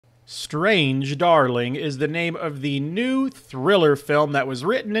Strange Darling is the name of the new thriller film that was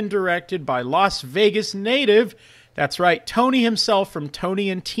written and directed by Las Vegas native. That's right, Tony himself from Tony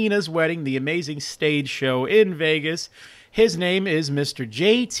and Tina's Wedding, the amazing stage show in Vegas. His name is Mr.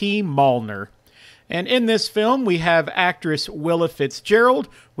 J.T. Malner. And in this film, we have actress Willa Fitzgerald,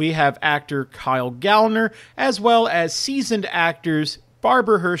 we have actor Kyle Gallner, as well as seasoned actors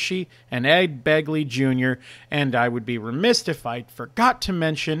Barbara Hershey and Ed Begley Jr., and I would be remiss if I forgot to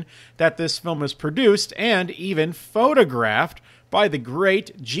mention that this film was produced and even photographed by the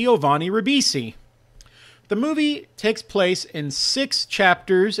great Giovanni Ribisi. The movie takes place in 6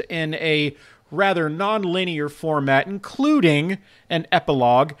 chapters in a rather non-linear format, including an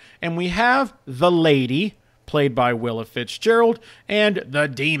epilogue, and we have the Lady, played by Willa Fitzgerald, and the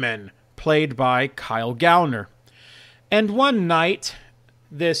Demon, played by Kyle Gallner. And one night,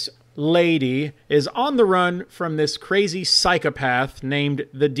 this lady is on the run from this crazy psychopath named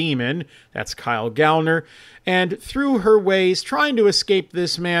the Demon, that's Kyle Gallner, and through her ways trying to escape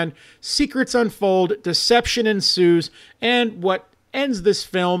this man, secrets unfold, deception ensues, and what ends this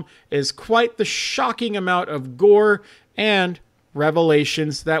film is quite the shocking amount of gore and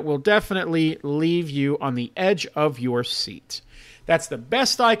revelations that will definitely leave you on the edge of your seat. That's the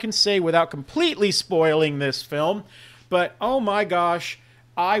best I can say without completely spoiling this film, but oh my gosh,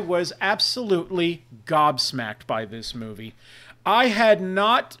 I was absolutely gobsmacked by this movie. I had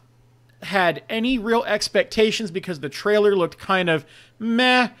not had any real expectations because the trailer looked kind of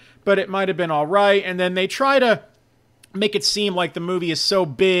meh, but it might have been all right. And then they try to make it seem like the movie is so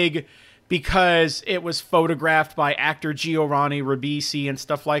big because it was photographed by actor Giovanni Ribisi and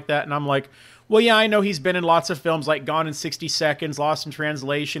stuff like that. And I'm like, well, yeah, I know he's been in lots of films like Gone in 60 Seconds, Lost in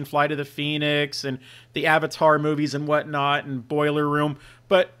Translation, Flight of the Phoenix, and the Avatar movies and whatnot, and Boiler Room.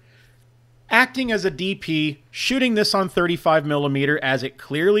 But acting as a DP, shooting this on 35 millimeter, as it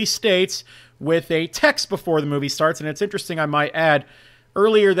clearly states, with a text before the movie starts. And it's interesting, I might add,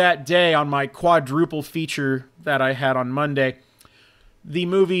 earlier that day on my quadruple feature that I had on Monday, the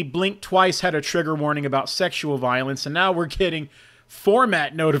movie Blink Twice had a trigger warning about sexual violence, and now we're getting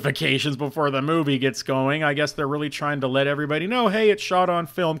format notifications before the movie gets going. I guess they're really trying to let everybody know, hey, it's shot on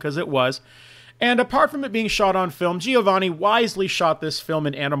film, because it was. And apart from it being shot on film, Giovanni wisely shot this film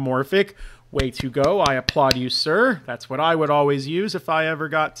in anamorphic. Way to go. I applaud you, sir. That's what I would always use if I ever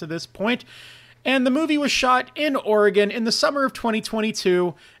got to this point. And the movie was shot in Oregon in the summer of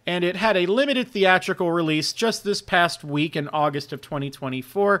 2022, and it had a limited theatrical release just this past week in August of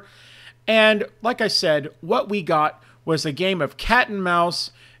 2024. And like I said, what we got was a game of cat and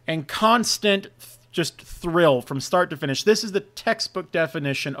mouse and constant just thrill from start to finish. This is the textbook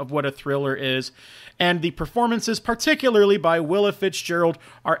definition of what a thriller is. And the performances, particularly by Willa Fitzgerald,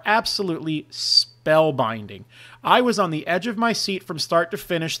 are absolutely spellbinding. I was on the edge of my seat from start to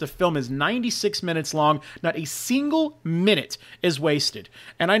finish. The film is 96 minutes long. Not a single minute is wasted.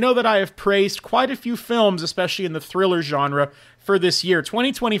 And I know that I have praised quite a few films, especially in the thriller genre, for this year.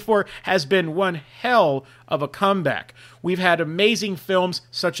 2024 has been one hell of a comeback. We've had amazing films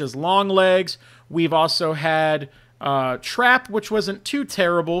such as Longlegs. We've also had Trap, which wasn't too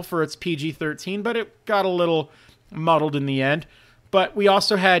terrible for its PG-13, but it got a little muddled in the end. But we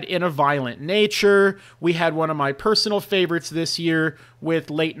also had In a Violent Nature. We had one of my personal favorites this year with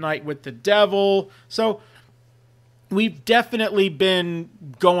Late Night with the Devil. So we've definitely been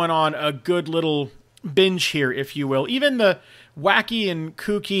going on a good little binge here, if you will. Even the wacky and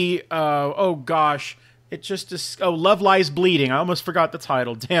kooky, Love Lies Bleeding. I almost forgot the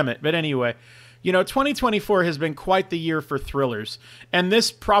title, damn it. But anyway, 2024 has been quite the year for thrillers, and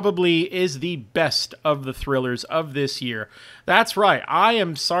this probably is the best of the thrillers of this year. That's right, I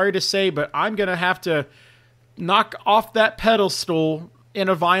am sorry to say, but I'm going to have to knock off that pedestal In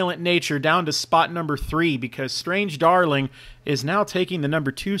a Violent Nature down to spot number 3, because Strange Darling is now taking the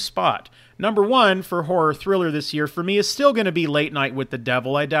number 2 spot. Number 1 for horror thriller this year for me is still going to be Late Night with the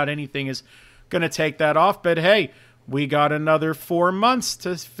Devil. I doubt anything is going to take that off, but hey, we got another 4 months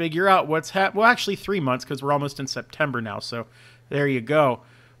to figure out what's happening. Well, actually 3 months, because we're almost in September now, so there you go.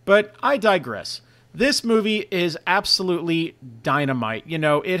 But I digress. This movie is absolutely dynamite.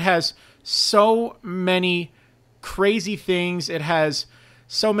 It has so many crazy things. It has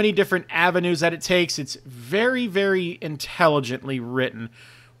so many different avenues that it takes. It's very, very intelligently written.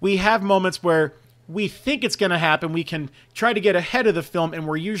 We have moments where we think it's going to happen. We can try to get ahead of the film, and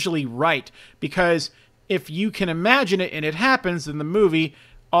we're usually right, because if you can imagine it and it happens, then the movie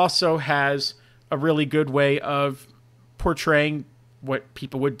also has a really good way of portraying what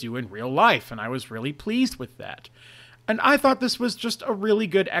people would do in real life, and I was really pleased with that. And I thought this was just a really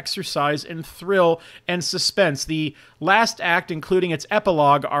good exercise in thrill and suspense. The last act, including its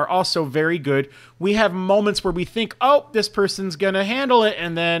epilogue, are also very good. We have moments where we think, oh, this person's going to handle it,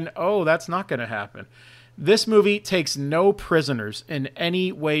 and then, oh, that's not going to happen. This movie takes no prisoners in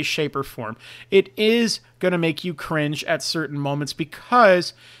any way, shape, or form. It is going to make you cringe at certain moments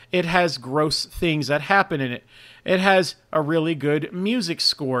because it has gross things that happen in it. It has a really good music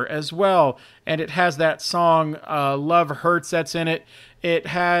score as well, and it has that song, Love Hurts, that's in it. It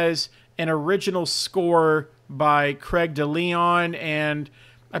has an original score by Craig DeLeon, and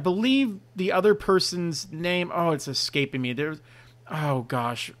I believe the other person's name, oh, it's escaping me. Their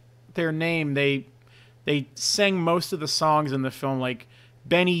name, they sang most of the songs in the film, like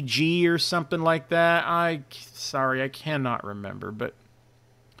Benny G or something like that. I cannot remember, but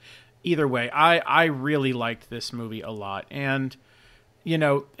either way, I really liked this movie a lot. And, you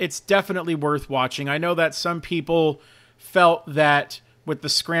know, it's definitely worth watching. I know that some people felt that with the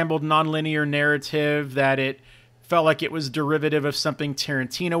scrambled nonlinear narrative that it felt like it was derivative of something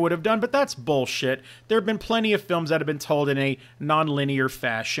Tarantino would have done, but that's bullshit. There have been plenty of films that have been told in a nonlinear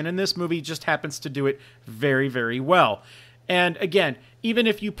fashion, and this movie just happens to do it very, very well. And again, even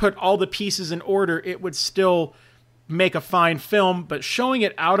if you put all the pieces in order, it would still make a fine film, but showing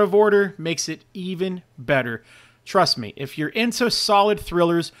it out of order makes it even better. Trust me, if you're into solid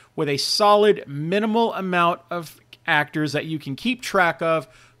thrillers with a solid minimal amount of actors that you can keep track of,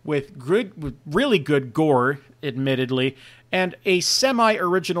 with really good gore, admittedly, and a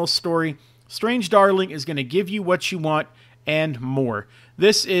semi-original story, Strange Darling is going to give you what you want and more.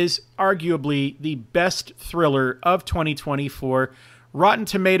 This is arguably the best thriller of 2024. Rotten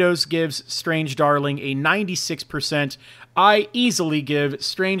Tomatoes gives Strange Darling a 96%. I easily give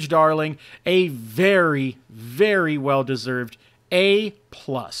Strange Darling a very, very well-deserved A+.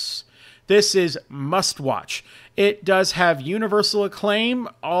 This is must-watch. It does have universal acclaim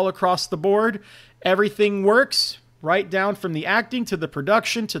all across the board. Everything works, right down from the acting to the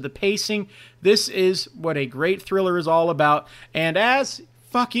production to the pacing. This is what a great thriller is all about. And as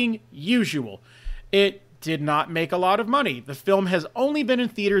fucking usual, it did not make a lot of money. The film has only been in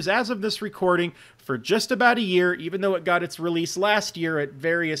theaters as of this recording for just about a year, even though it got its release last year at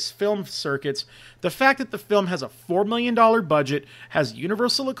various film circuits. The fact that the film has a $4 million budget, has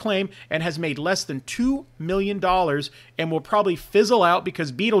universal acclaim, and has made less than $2 million, and will probably fizzle out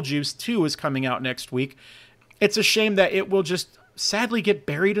because Beetlejuice 2 is coming out next week, it's a shame that it will just sadly get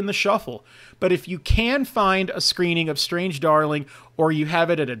buried in the shuffle. But if you can find a screening of Strange Darling, or you have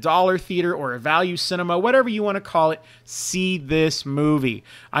it at a dollar theater or a value cinema, whatever you want to call it, see this movie.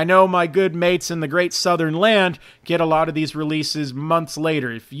 I know my good mates in the great southern land get a lot of these releases months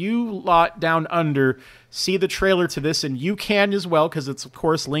later. If you lot down under see the trailer to this, and you can as well, because it's of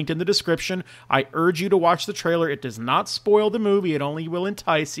course linked in the description, I urge you to watch the trailer. It does not spoil the movie. It only will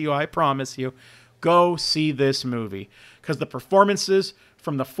entice you, I promise you. Go see this movie, because the performances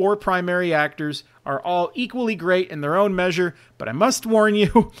from the four primary actors are all equally great in their own measure, but I must warn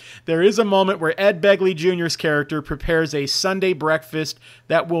you, there is a moment where Ed Begley Jr.'s character prepares a Sunday breakfast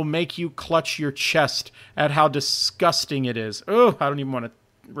that will make you clutch your chest at how disgusting it is. Oh, I don't even want to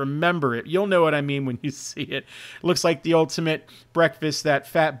remember it. You'll know what I mean when you see it. It looks like the ultimate breakfast that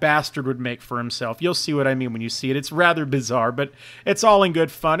fat bastard would make for himself. You'll see what I mean when you see it. It's rather bizarre, but it's all in good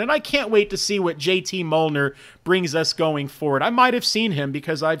fun, and I can't wait to see what JT Molnar brings us going forward. I might have seen him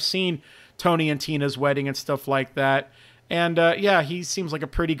because I've seen Tony and Tina's Wedding and stuff like that, and yeah, he seems like a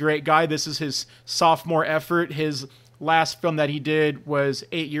pretty great guy. This is his sophomore effort. His last film that he did was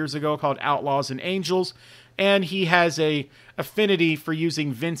 8 years ago called Outlaws and Angels, and he has a affinity for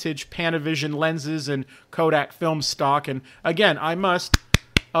using vintage Panavision lenses and Kodak film stock. And again, I must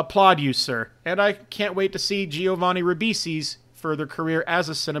applaud you, sir. And I can't wait to see Giovanni Ribisi's further career as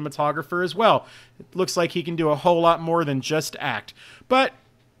a cinematographer as well. It looks like he can do a whole lot more than just act. But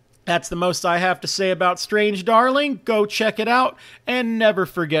that's the most I have to say about Strange Darling. Go check it out. And never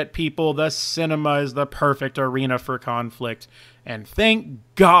forget, people, the cinema is the perfect arena for conflict. And thank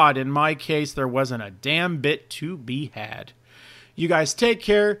God, in my case, there wasn't a damn bit to be had. You guys take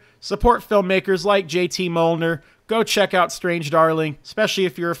care. Support filmmakers like JT Molnar. Go check out Strange Darling, especially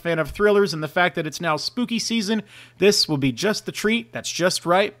if you're a fan of thrillers and the fact that it's now spooky season. This will be just the treat. That's just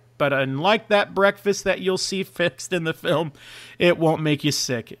right. But unlike that breakfast that you'll see fixed in the film, it won't make you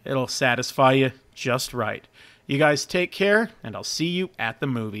sick. It'll satisfy you just right. You guys take care, and I'll see you at the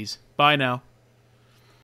movies. Bye now.